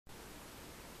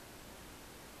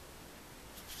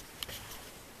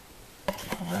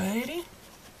Alrighty.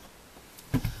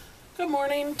 Good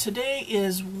morning. Today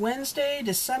is Wednesday,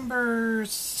 December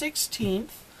 16th.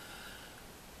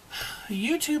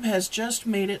 YouTube has just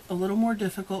made it a little more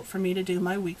difficult for me to do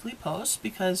my weekly posts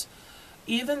because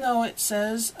even though it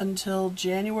says until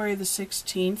January the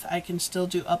 16th I can still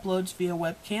do uploads via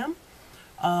webcam,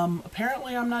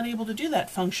 apparently I'm not able to do that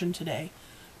function today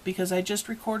because I just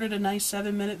recorded a nice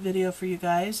 7-minute video for you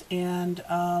guys and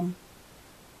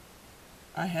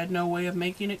I had no way of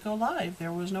making it go live.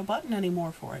 There was no button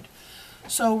anymore for it.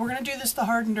 So we're going to do this the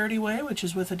hard and dirty way, which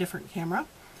is with a different camera.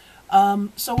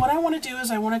 So what I want to do is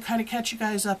I want to kind of catch you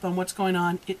guys up on what's going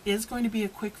on. It is going to be a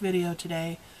quick video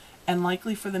today and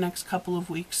likely for the next couple of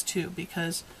weeks too,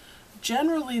 because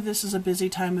generally this is a busy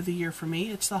time of the year for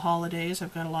me. It's the holidays.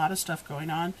 I've got a lot of stuff going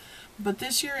on. But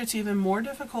this year it's even more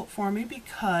difficult for me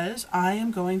because I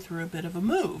am going through a bit of a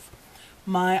move.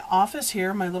 My office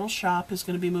here, my little shop, is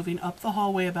going to be moving up the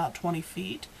hallway about 20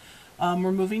 feet.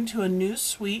 We're moving to a new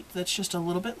suite that's just a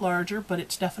little bit larger, but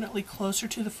it's definitely closer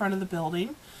to the front of the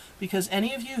building because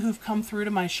any of you who've come through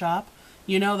to my shop,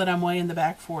 you know that I'm way in the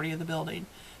back 40 of the building.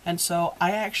 And so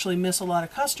I actually miss a lot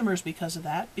of customers because of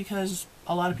that, because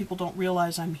a lot of people don't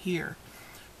realize I'm here.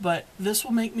 But this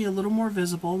will make me a little more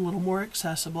visible, a little more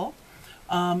accessible.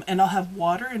 And I'll have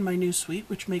water in my new suite,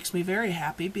 which makes me very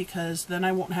happy because then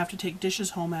I won't have to take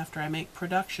dishes home after I make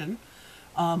production.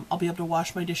 I'll be able to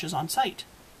wash my dishes on site.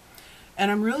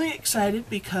 And I'm really excited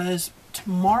because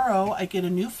tomorrow I get a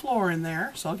new floor in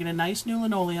there, so I'll get a nice new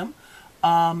linoleum.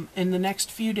 In the next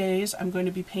few days I'm going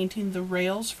to be painting the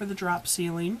rails for the drop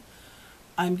ceiling.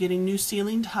 I'm getting new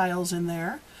ceiling tiles in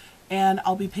there, and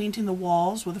I'll be painting the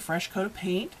walls with a fresh coat of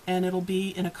paint, and it'll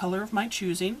be in a color of my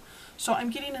choosing. So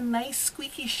I'm getting a nice,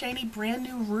 squeaky, shiny, brand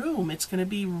new room. It's going to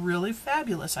be really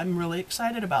fabulous. I'm really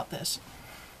excited about this.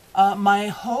 My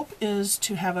hope is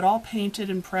to have it all painted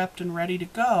and prepped and ready to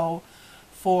go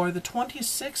for the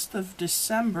 26th of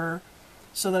December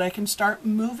so that I can start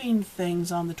moving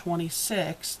things on the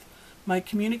 26th. My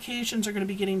communications are going to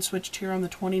be getting switched here on the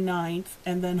 29th,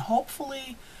 and then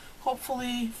hopefully,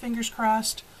 fingers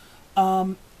crossed,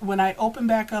 when I open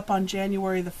back up on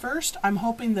January the 1st, I'm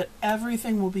hoping that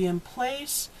everything will be in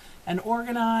place and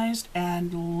organized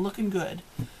and looking good.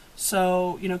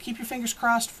 So, you know, keep your fingers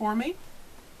crossed for me.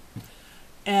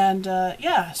 And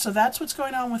yeah, so that's what's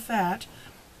going on with that.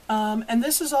 And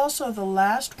this is also the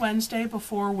last Wednesday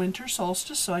before winter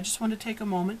solstice, so I just want to take a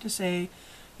moment to say,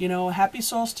 you know, happy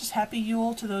solstice, happy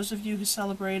Yule to those of you who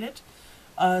celebrate it.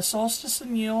 Solstice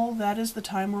and Yule, that is the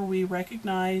time where we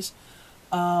recognize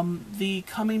the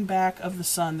coming back of the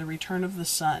sun, the return of the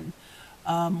sun.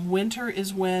 Winter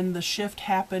is when the shift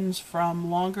happens from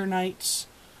longer nights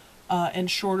and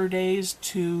shorter days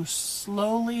to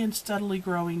slowly and steadily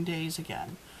growing days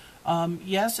again.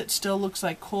 Yes, it still looks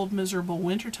like cold, miserable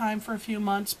winter time for a few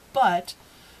months, but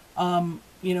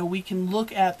you know, we can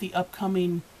look at the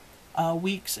upcoming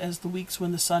weeks as the weeks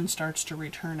when the sun starts to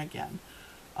return again.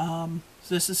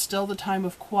 This is still the time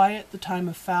of quiet, the time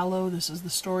of fallow. This is the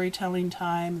storytelling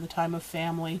time, the time of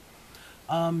family.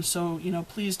 So, you know,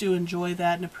 please do enjoy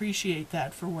that and appreciate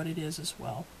that for what it is as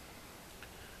well.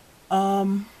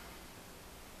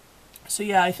 So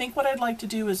yeah, I think what I'd like to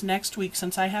do is next week,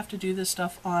 since I have to do this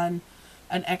stuff on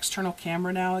an external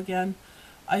camera now again,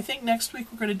 I think next week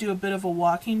we're going to do a bit of a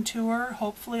walking tour.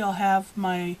 Hopefully I'll have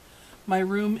my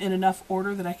room in enough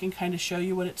order that I can kind of show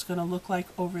you what it's going to look like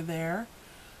over there.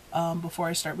 Before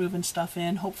I start moving stuff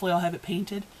in. Hopefully I'll have it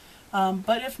painted.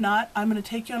 But if not, I'm going to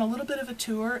take you on a little bit of a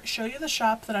tour, show you the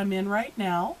shop that I'm in right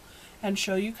now, and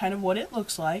show you kind of what it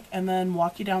looks like, and then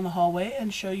walk you down the hallway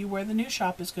and show you where the new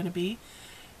shop is going to be.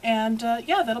 And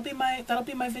yeah, that'll be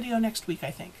my video next week,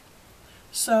 I think.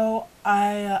 So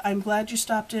I'm glad you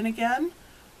stopped in again.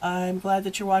 I'm glad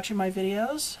that you're watching my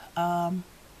videos.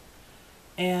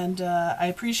 And I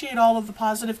appreciate all of the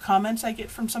positive comments I get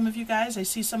from some of you guys. I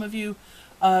see some of you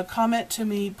comment to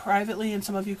me privately and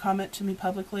some of you comment to me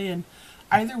publicly, and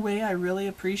either way I really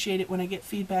appreciate it when I get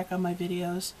feedback on my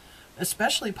videos,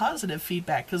 especially positive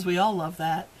feedback, because we all love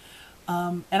that.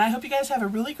 And I hope you guys have a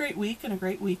really great week and a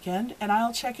great weekend, and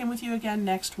I'll check in with you again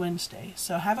next Wednesday.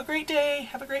 So have a great day,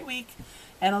 have a great week,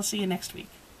 and I'll see you next week.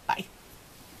 Bye.